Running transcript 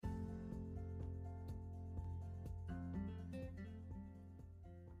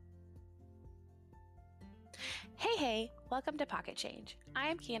Hey, welcome to Pocket Change. I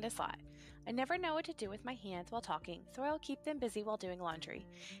am Candace Lott. I never know what to do with my hands while talking, so I'll keep them busy while doing laundry.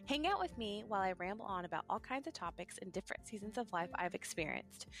 Hang out with me while I ramble on about all kinds of topics and different seasons of life I've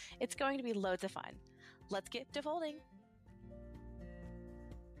experienced. It's going to be loads of fun. Let's get to folding.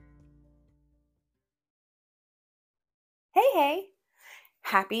 Hey.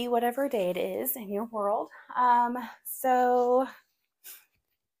 Happy whatever day it is in your world. So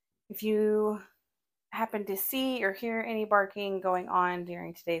if you happen to see or hear any barking going on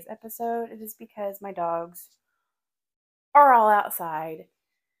during today's episode, it is because my dogs are all outside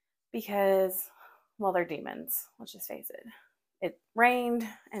because, well, they're demons. Let's just face it. It rained,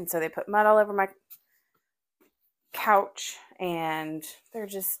 and so they put mud all over my couch, and they're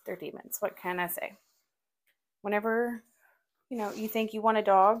demons. What can I say? Whenever, you think you want a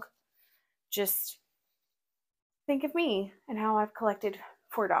dog, just think of me and how I've collected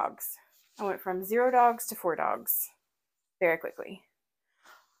 4 dogs. I went from 0 dogs to 4 dogs very quickly.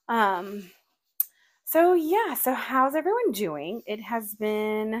 So how's everyone doing? It has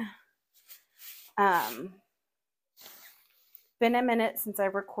been a minute since I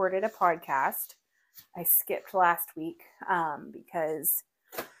recorded a podcast. I skipped last week because,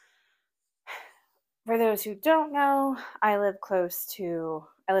 for those who don't know, I live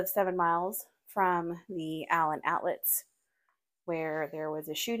 7 miles from the Allen Outlets, where there was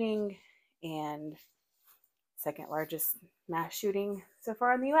a shooting and second largest mass shooting so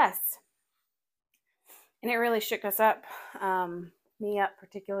far in the U.S. And it really shook us up, me up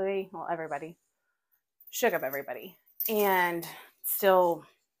particularly, well, everybody, shook up everybody, and still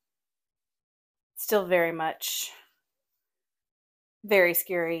very much very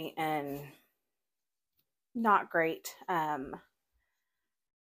scary and not great.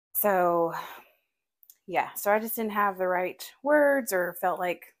 So I just didn't have the right words or felt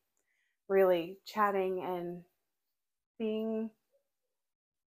like really chatting and being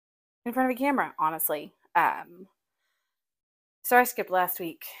in front of a camera, honestly. So I skipped last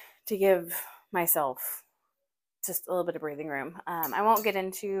week to give myself just a little bit of breathing room. I won't get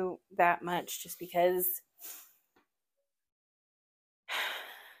into that much just because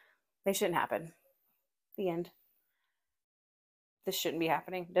they shouldn't happen. The end. This shouldn't be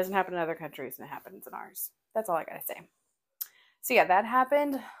happening. It doesn't happen in other countries, and it happens in ours. That's all I gotta say. So yeah, that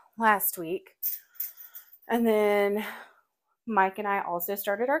happened last week. And then Mike and I also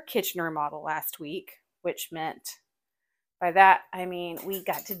started our kitchen remodel last week, which meant, by that I mean we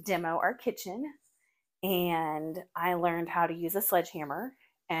got to demo our kitchen, and I learned how to use a sledgehammer,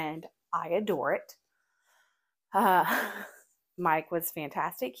 and I adore it. Mike was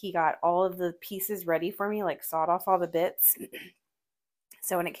fantastic. He got all of the pieces ready for me, like sawed off all the bits.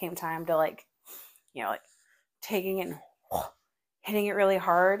 So when it came time to taking it and hitting it really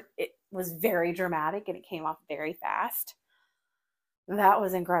hard, it was very dramatic and it came off very fast. That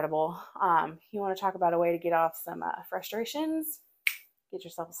was incredible. You want to talk about a way to get off some frustrations? Get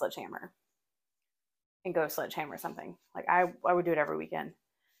yourself a sledgehammer and go sledgehammer something. Like I would do it every weekend.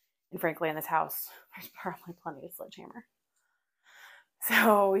 And frankly, in this house, there's probably plenty of sledgehammer.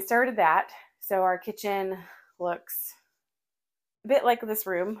 So we started that. So our kitchen looks a bit like this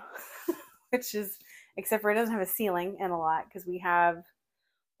room, which is, except for it doesn't have a ceiling in a lot, because we have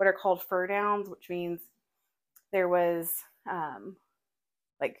what are called fur downs, which means there was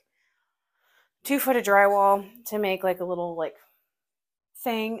like 2 foot of drywall to make like a little like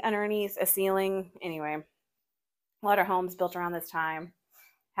thing underneath a ceiling. Anyway, a lot of homes built around this time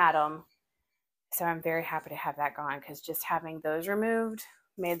had them. So I'm very happy to have that gone, because just having those removed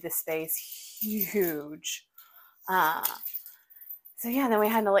made the space huge. So yeah, then we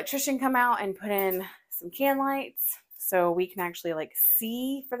had an electrician come out and put in some can lights so we can actually like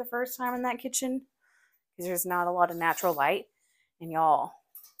see for the first time in that kitchen, because there's not a lot of natural light. And y'all,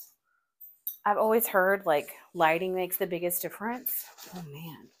 I've always heard like lighting makes the biggest difference. Oh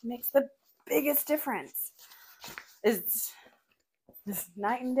man, it makes the biggest difference. It's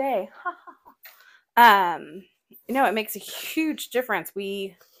night and day. It makes a huge difference.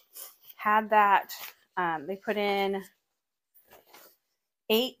 We had that. They put in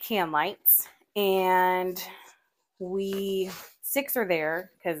 8 can lights, and 6 are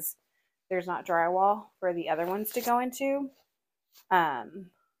there because there's not drywall for the other ones to go into. I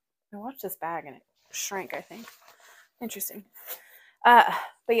watched this bag and it shrank, I think. Interesting. But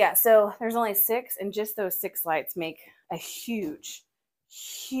yeah, so there's only 6, and just those 6 lights make a huge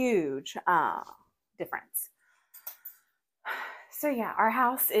difference. So yeah, our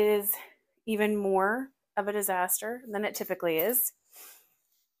house is even more of a disaster than it typically is,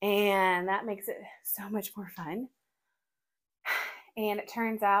 and that makes it so much more fun. And it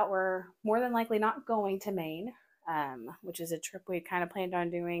turns out we're more than likely not going to Maine. which is a trip we kind of planned on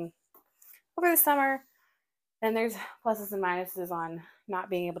doing over the summer. And there's pluses and minuses on not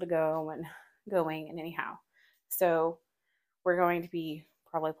being able to go and going and anyhow. So we're going to be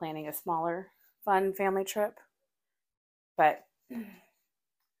probably planning a smaller, fun family trip. But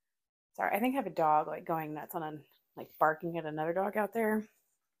sorry, I think I have a dog like going nuts on like barking at another dog out there.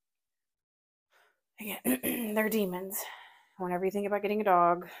 Again, they're demons. Whenever you think about getting a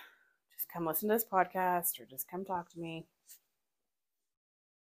dog, just come listen to this podcast or just come talk to me.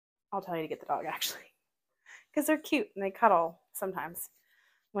 I'll tell you to get the dog actually. Because they're cute and they cuddle sometimes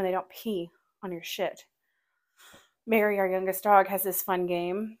when they don't pee on your shit. Mary, our youngest dog, has this fun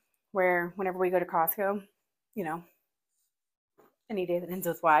game where whenever we go to Costco, you know, any day that ends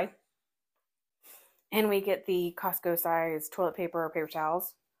with Y, and we get the Costco size toilet paper or paper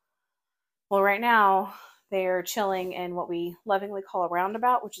towels. Well, right now they're chilling in what we lovingly call a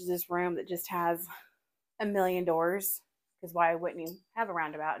roundabout, which is this room that just has a million doors. Because why wouldn't you have a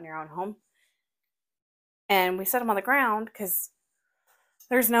roundabout in your own home? And we set them on the ground because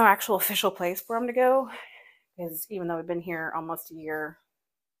there's no actual official place for them to go. Because even though we've been here almost a year,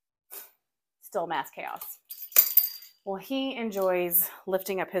 still mass chaos. Well, he enjoys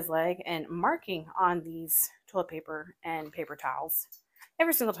lifting up his leg and marking on these toilet paper and paper towels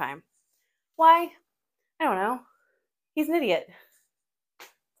every single time. Why? I don't know. He's an idiot. That's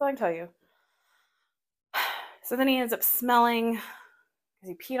all I can tell you. So then he ends up smelling because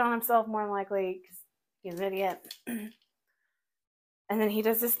he peed on himself more than likely because he's an idiot. And then he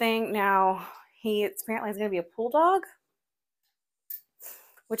does this thing. Now he apparently is going to be a pool dog,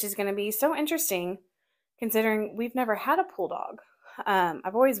 which is going to be so interesting considering we've never had a pool dog.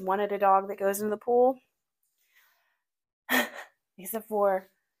 I've always wanted a dog that goes into the pool. Except for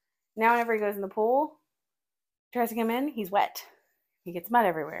now whenever he goes in the pool, tries to come in, he's wet. He gets mud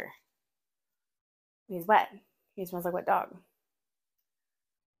everywhere. He's wet. He smells like wet dog.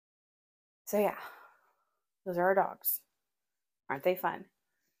 So yeah, those are our dogs. Aren't they fun?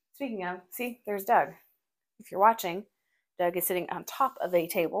 Speaking of, see, there's Doug. If you're watching, Doug is sitting on top of a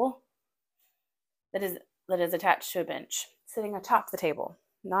table that is attached to a bench, sitting on top of the table,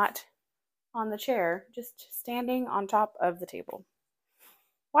 not on the chair, just standing on top of the table.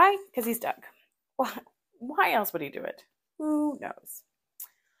 Why? Because he's Doug. Why else would he do it? Who knows?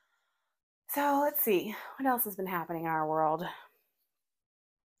 So let's see. What else has been happening in our world?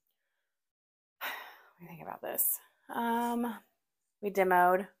 Let me think about this. We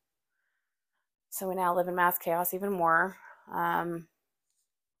demoed. So we now live in mass chaos even more. I've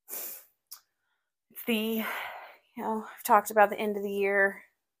talked about the end of the year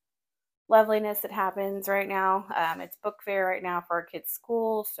loveliness that happens right now. It's book fair right now for our kids'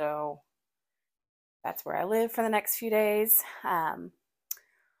 school, so that's where I live for the next few days. Let's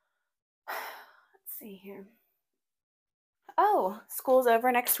see here. Oh, school's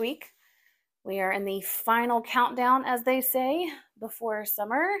over next week. We are in the final countdown, as they say, before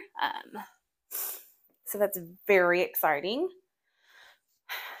summer. So that's very exciting.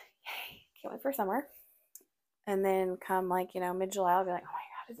 Yay, can't wait for summer. And then come mid-July, I'll be like, oh my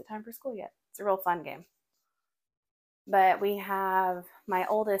God, is it time for school yet? It's a real fun game. But my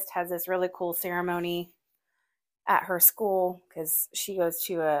oldest has this really cool ceremony at her school because she goes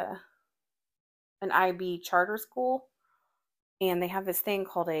to an IB charter school. And they have this thing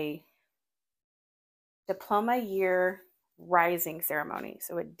called a Diploma Year Rising Ceremony.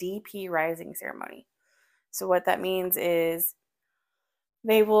 So a DP Rising Ceremony. So what that means is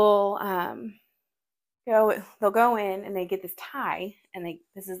they will they'll go in and they get this tie, and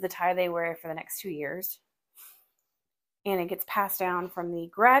this is the tie they wear for the next 2 years. And it gets passed down from the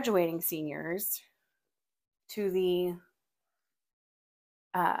graduating seniors to the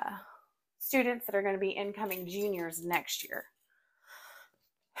students that are going to be incoming juniors next year.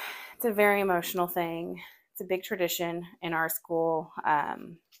 It's a very emotional thing. It's a big tradition in our school.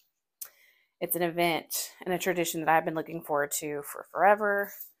 It's an event and a tradition that I've been looking forward to for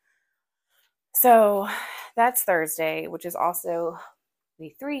forever. So that's Thursday, which is also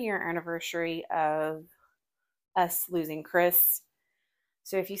the 3-year anniversary of us losing Chris.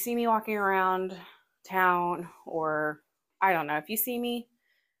 So if you see me walking around town, or I don't know, if you see me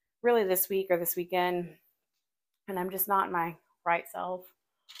really this week or this weekend and I'm just not my right self,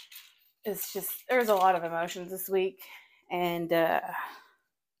 it's just, there's a lot of emotions this week. And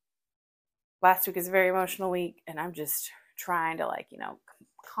last week is a very emotional week, and I'm just trying to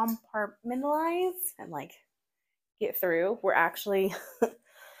compartmentalize and get through. We're actually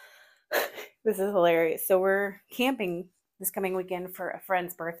this is hilarious. So we're camping this coming weekend for a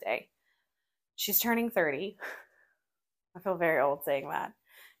friend's birthday. She's turning 30. I feel very old saying that.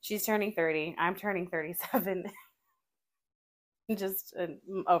 She's turning 30. I'm turning 37. just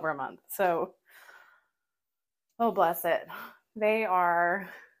over a month. So, oh, bless it. They are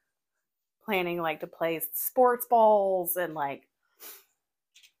planning like to play sports balls and like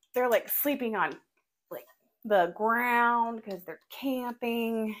they're like sleeping on like the ground because they're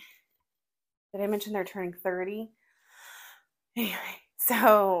camping. Did I mention they're turning 30? Anyway,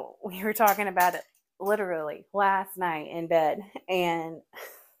 so we were talking about it literally last night in bed, and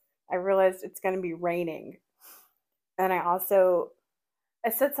I realized it's going to be raining. And I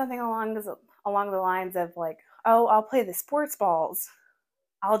said something along the lines of like, "Oh, I'll play the sports balls.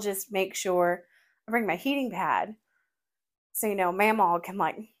 I'll just make sure I bring my heating pad, so Mamaw can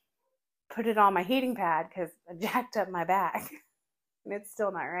like put it on my heating pad because I jacked up my back, and it's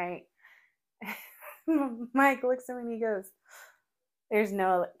still not right." Mike looks at me and he goes, "There's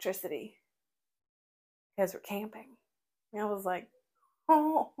no electricity because we're camping." And I was like,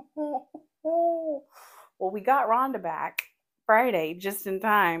 oh. Well, we got Rhonda back Friday just in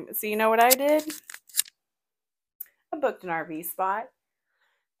time. So you know what I did? I booked an RV spot,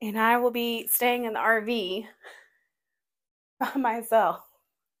 and I will be staying in the RV by myself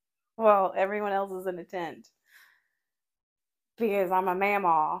while everyone else is in a tent because I'm a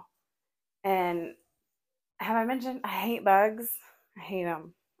mamaw. And have I mentioned I hate bugs? I hate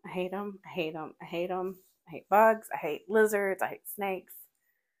them. I hate them. I hate them. I hate them. I hate bugs. I hate lizards. I hate snakes.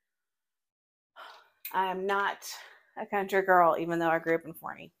 I am not a country girl, even though I grew up in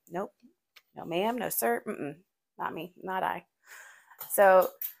Forney. Nope. No, ma'am. No, sir. Not me. Not I. So,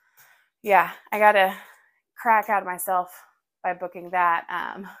 yeah, I got to crack out of myself by booking that.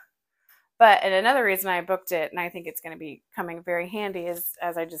 And another reason I booked it, and I think it's going to be coming very handy, is,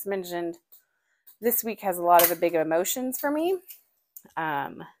 as I just mentioned, this week has a lot of the big emotions for me.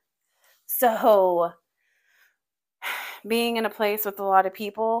 So being in a place with a lot of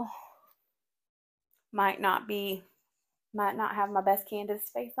people might not have my best Candace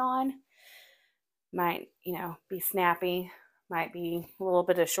face on, might, be snappy, might be a little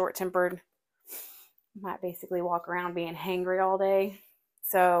bit of short-tempered, might basically walk around being hangry all day.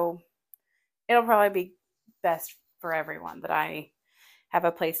 So it'll probably be best for everyone that I have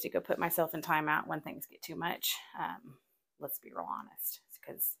a place to go put myself in timeout when things get too much. Let's be real honest,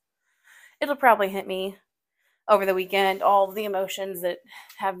 because it'll probably hit me over the weekend, all of the emotions that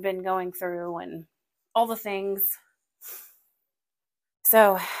have been going through and all the things.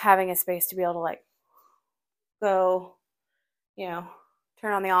 So having a space to be able to like go,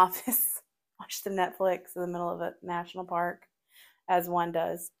 turn on The Office, watch the Netflix in the middle of a national park, as one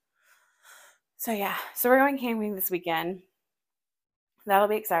does. So yeah, so we're going camping this weekend. That'll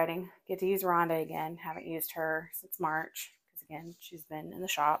be exciting. Get to use Rhonda again. Haven't used her since March because again, she's been in the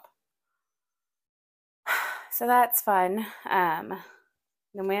shop. So that's fun. Then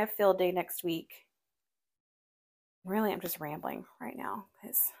we have field day next week. Really, I'm just rambling right now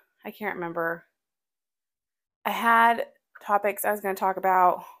because I can't remember. I had topics I was going to talk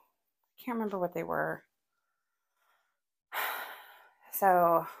about. I can't remember what they were.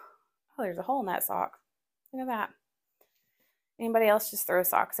 So, there's a hole in that sock. Look at that. Anybody else just throw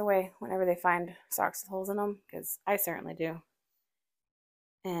socks away whenever they find socks with holes in them? Because I certainly do.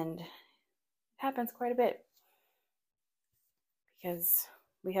 And it happens quite a bit. Because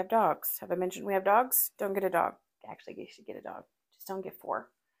we have dogs. Have I mentioned we have dogs? Don't get a dog. Actually, you should get a dog. Just don't get 4.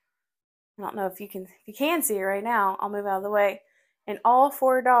 I don't know if you can see it right now. I'll move out of the way. And all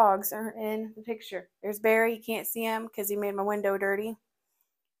 4 dogs are in the picture. There's Barry. You can't see him because he made my window dirty.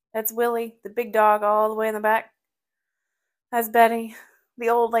 That's Willie, the big dog all the way in the back. That's Betty, the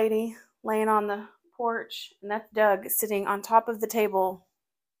old lady, laying on the porch. And that's Doug sitting on top of the table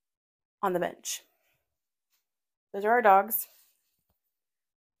on the bench. Those are our dogs.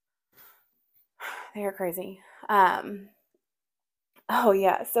 They are crazy. Oh,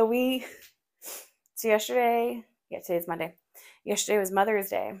 yeah. So yesterday, today's Monday. Yesterday was Mother's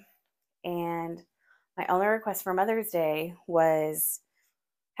Day. And my only request for Mother's Day was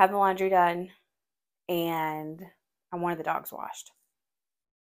have the laundry done and I wanted the dogs washed.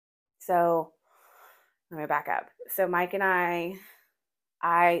 So let me back up. So Mike and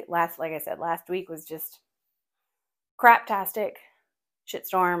last week was just craptastic,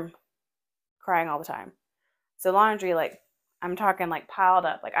 shitstorm, crying all the time. So laundry, I'm talking piled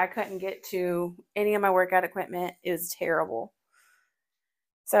up. I couldn't get to any of my workout equipment. It was terrible.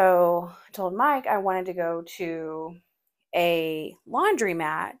 So I told Mike I wanted to go to a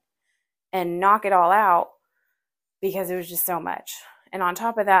laundromat and knock it all out because it was just so much. And on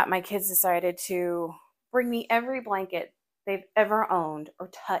top of that, my kids decided to bring me every blanket they've ever owned or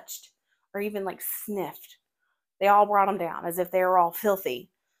touched or even sniffed. They all brought them down as if they were all filthy.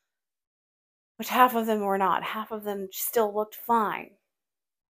 which half of them were not. Half of them still looked fine.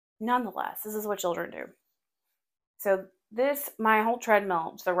 Nonetheless, this is what children do. So my whole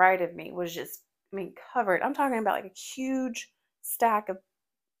treadmill to the right of me was just, covered. I'm talking about like a huge stack of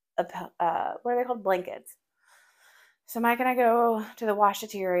what are they called? Blankets. So Mike and I go to the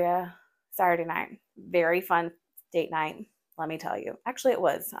washateria Saturday night. Very fun date night, let me tell you. Actually, it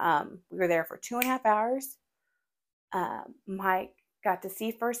was. We were there for 2.5 hours. Mike got to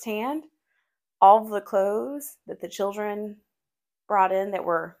see firsthand all of the clothes that the children brought in that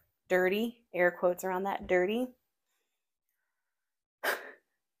were dirty, air quotes around that, dirty.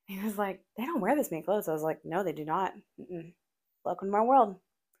 He was like, they don't wear this many clothes. I was like, no, they do not. Welcome to my world.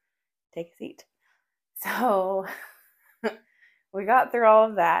 Take a seat. So we got through all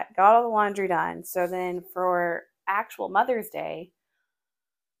of that, got all the laundry done. So then for actual Mother's Day,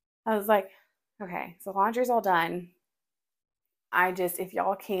 I was like, okay, so laundry's all done. If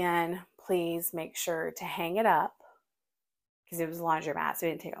y'all can, please make sure to hang it up, because it was a laundromat, so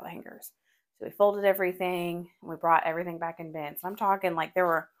we didn't take all the hangers. So we folded everything, and we brought everything back in bins. I'm talking like there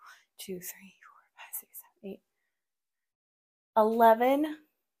were 2, 3, 4, 5, 6, 7, 8, 11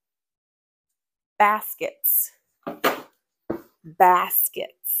 baskets.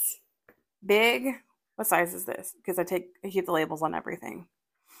 Big. What size is this? Because I keep the labels on everything.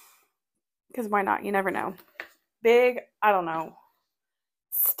 Because why not? You never know. Big, I don't know.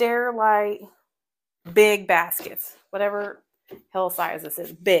 Stairlight, big baskets. Whatever hill size this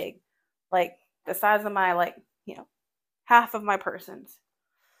is. Big. Like the size of my, half of my person's.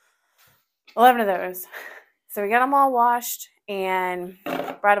 11 of those. So we got them all washed and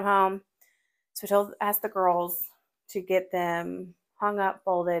brought them home. So we asked the girls to get them hung up,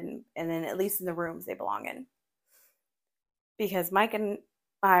 folded, and then at least in the rooms they belong in. Because Mike and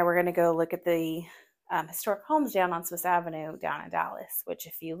I were going to go look at the historic homes down on Swiss Avenue down in Dallas, which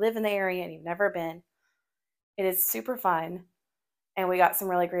if you live in the area and you've never been, it is super fun. And we got some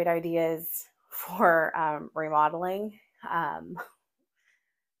really great ideas for remodeling.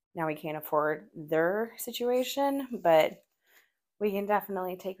 Now we can't afford their situation, but we can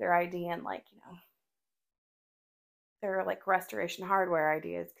definitely take their idea and their restoration hardware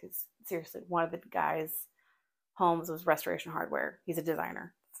ideas, because seriously, one of the guys' homes was Restoration Hardware. He's a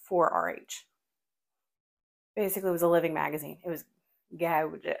designer for RH. Basically, it was a living magazine. It was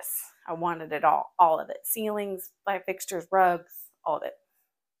gorgeous. I wanted it all of it. Ceilings, light fixtures, rugs, all of it.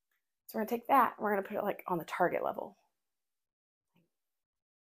 So we're going to take that, and we're going to put it on the Target level.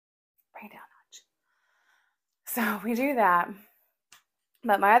 Bring it down a notch. So we do that.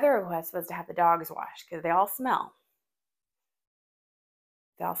 But my other request was to have the dogs washed, because they all smell.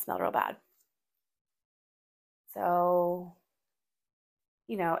 They all smell real bad. So,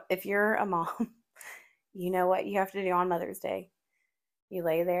 if you're a mom, you know what you have to do on Mother's Day. You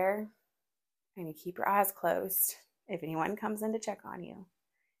lay there and you keep your eyes closed. If anyone comes in to check on you,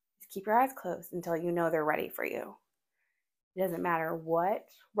 just keep your eyes closed until you know they're ready for you. It doesn't matter what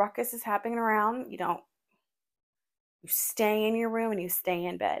ruckus is happening around. You stay in your room and you stay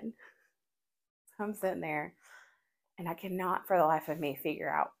in bed. So I'm sitting there and I cannot for the life of me figure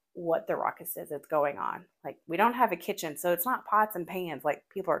out what the ruckus is that's going on. We don't have a kitchen, so it's not pots and pans like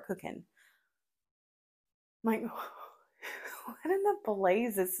people are cooking. I'm like, what in the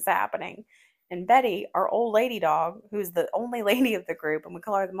blazes is happening? And Betty, our old lady dog, who's the only lady of the group, and we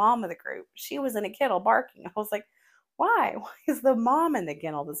call her the mom of the group, she was in a kennel barking. I was like, why? Why is the mom in the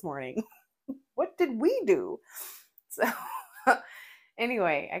kennel this morning? What did we do? So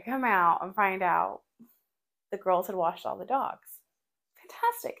anyway, I come out and find out the girls had washed all the dogs.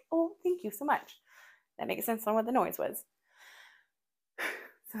 Fantastic. Oh, thank you so much. That makes sense on what the noise was.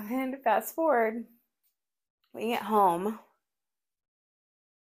 So then fast forward, we get home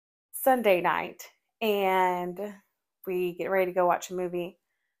Sunday night and we get ready to go watch a movie.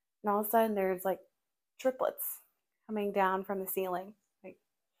 And all of a sudden there's triplets coming down from the ceiling,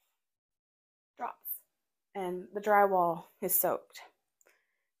 drops. And the drywall is soaked.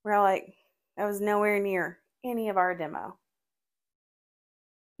 We're all like, that was nowhere near any of our demo.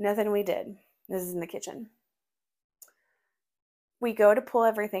 Nothing we did. This is in the kitchen. We go to pull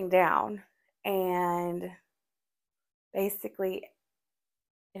everything down, and basically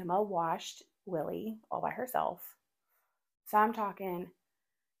Emma washed Willie all by herself. So I'm talking,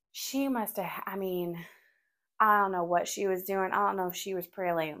 she must have, I I don't know what she was doing. I don't know if she was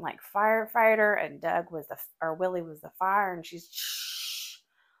playing like firefighter and Willie was the fire, and she's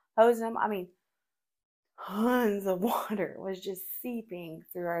hosing him. Tons of water was just seeping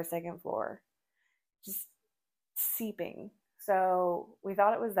through our second floor. Just seeping. So we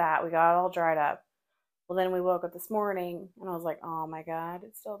thought it was that. We got it all dried up. Well, then we woke up this morning and I was like, oh my God,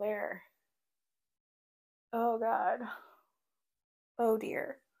 it's still there. Oh God. Oh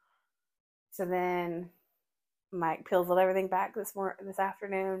dear. So then Mike peels everything back this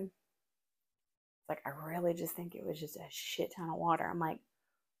afternoon. It's like, I really just think it was just a shit ton of water. I'm like,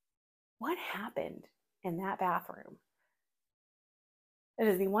 what happened in that bathroom? It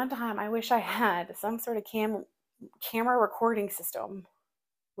is the one time I wish I had some sort of camera recording system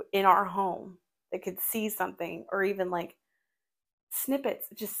in our home that could see something, or even like snippets,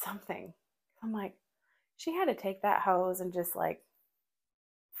 just something. I'm like, she had to take that hose and just like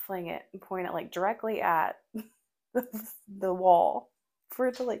fling it and point it like directly at the wall for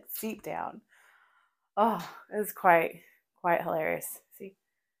it to like seep down. Oh, it was quite hilarious. See,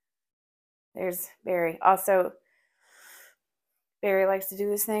 there's Barry. Also, Barry likes to do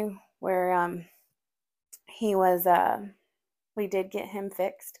this thing where he was we did get him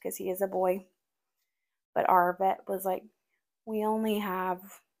fixed because he is a boy, but our vet was like, we only have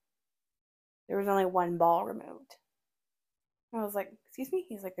there was only one ball removed. I was like, excuse me?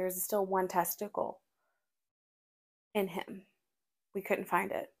 He's like, there's still one testicle in him. We couldn't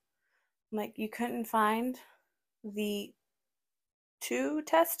find it. I'm like, you couldn't find the two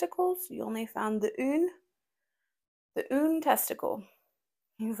testicles? You only found the un testicle.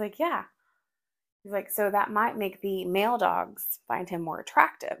 He was like, yeah. He's like, so that might make the male dogs find him more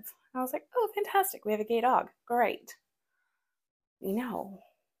attractive. I was like, oh, fantastic. We have a gay dog. Great. You know,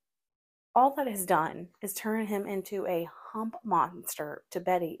 all that has done is turn him into a hump monster to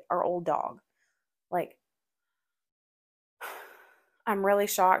Betty, our old dog. Like, I'm really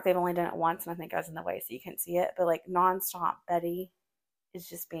shocked they've only done it once, and I think I was in the way so you couldn't see it. But like nonstop, Betty is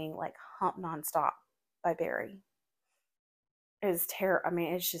just being like humped nonstop by Barry. It is terrible. I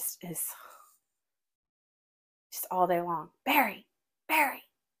mean, it's just all day long. Barry, Barry,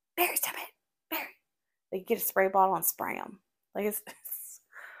 Barry, stop it, Barry. They get a spray bottle and spray him. Like it's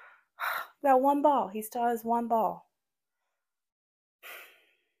that one ball. He still has one ball.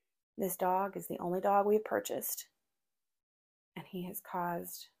 This dog is the only dog we've purchased, and he has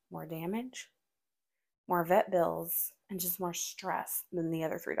caused more damage, more vet bills, and just more stress than the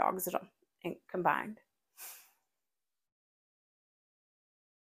other three dogs combined.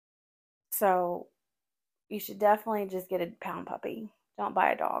 So you should definitely just get a pound puppy. Don't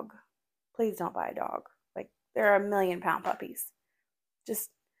buy a dog. Please don't buy a dog. Like, there are 1,000,000 pound puppies. Just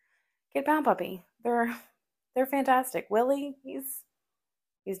get a pound puppy. They're fantastic. Willie, he's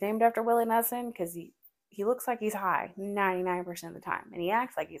named after Willie Nelson because he looks like he's high 99% of the time, and he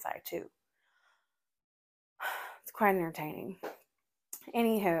acts like he's high too. It's quite entertaining.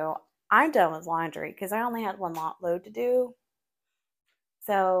 Anywho, I'm done with laundry because I only had one load to do.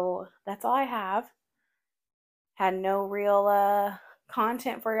 So that's all I have. Had no real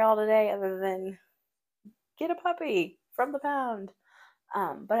content for y'all today other than get a puppy from the pound.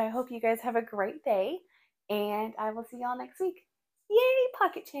 But I hope you guys have a great day, and I will see y'all next week. Yay,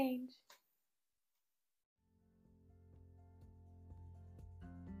 pocket change!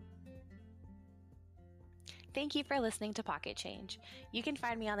 Thank you for listening to Pocket Change. You can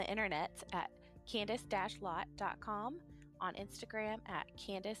find me on the internet at Candice-Lott.com, on Instagram at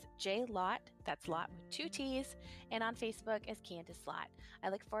Candice J. Lott, that's Lott with 2 T's, and on Facebook as Candice Lott. I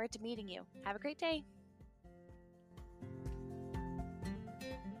look forward to meeting you. Have a great day.